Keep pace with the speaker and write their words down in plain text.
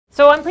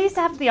So I'm pleased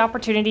to have the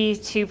opportunity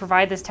to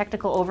provide this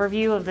technical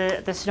overview of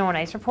the snow and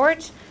ice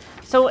report.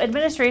 So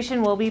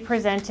administration will be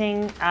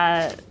presenting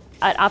an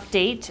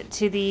update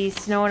to the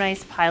snow and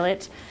ice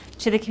pilot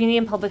to the Community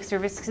and Public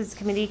Services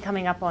Committee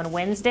coming up on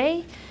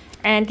Wednesday.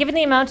 And given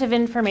the amount of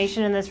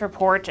information in this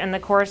report and the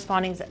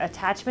corresponding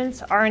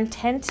attachments, our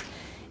intent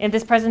in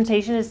this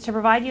presentation is to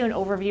provide you an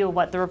overview of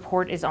what the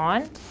report is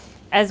on,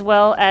 as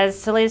well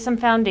as to lay some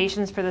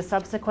foundations for the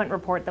subsequent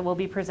report that will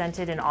be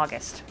presented in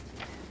August.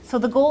 So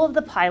the goal of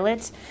the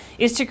pilot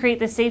is to create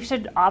the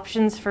safest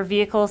options for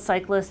vehicles,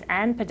 cyclists,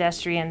 and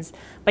pedestrians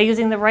by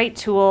using the right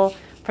tool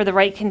for the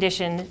right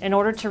condition in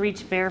order to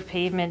reach bare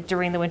pavement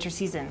during the winter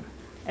season.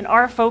 And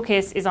our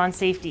focus is on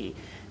safety,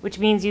 which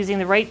means using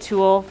the right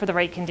tool for the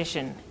right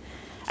condition.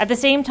 At the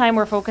same time,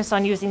 we're focused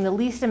on using the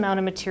least amount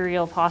of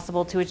material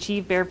possible to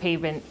achieve bare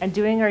pavement and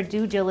doing our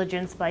due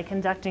diligence by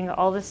conducting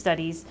all the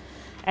studies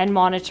and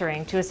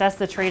monitoring to assess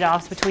the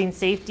trade-offs between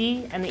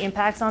safety and the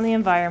impacts on the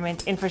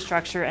environment,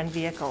 infrastructure, and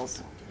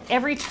vehicles.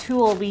 Every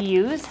tool we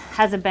use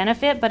has a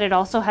benefit, but it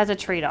also has a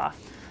trade-off.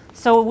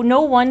 So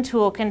no one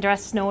tool can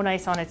address snow and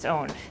ice on its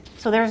own.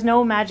 So there's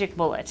no magic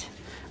bullet.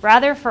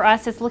 Rather, for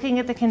us, it's looking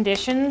at the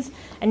conditions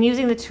and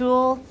using the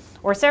tool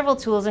or several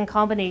tools in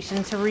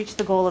combination to reach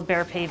the goal of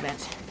bare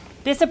pavement.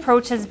 This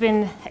approach has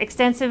been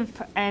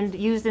extensive and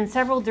used in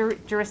several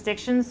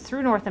jurisdictions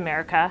through North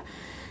America.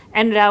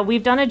 And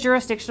we've done a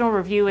jurisdictional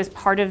review as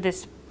part of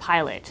this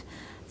pilot.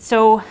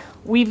 So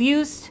we've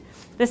used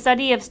the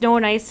study of snow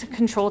and ice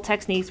control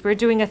techniques. We're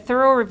doing a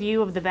thorough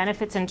review of the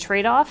benefits and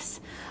trade-offs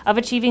of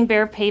achieving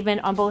bare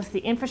pavement on both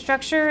the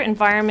infrastructure,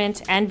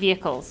 environment, and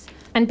vehicles.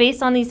 And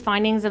based on these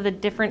findings of the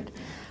different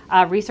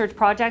research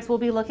projects, we'll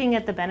be looking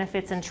at the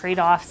benefits and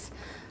trade-offs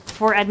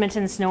for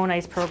Edmonton's snow and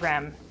ice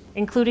program,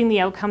 including the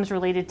outcomes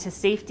related to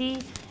safety,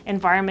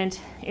 environment,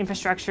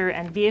 infrastructure,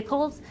 and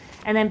vehicles.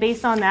 And then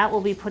based on that, we'll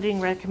be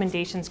putting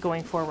recommendations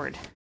going forward.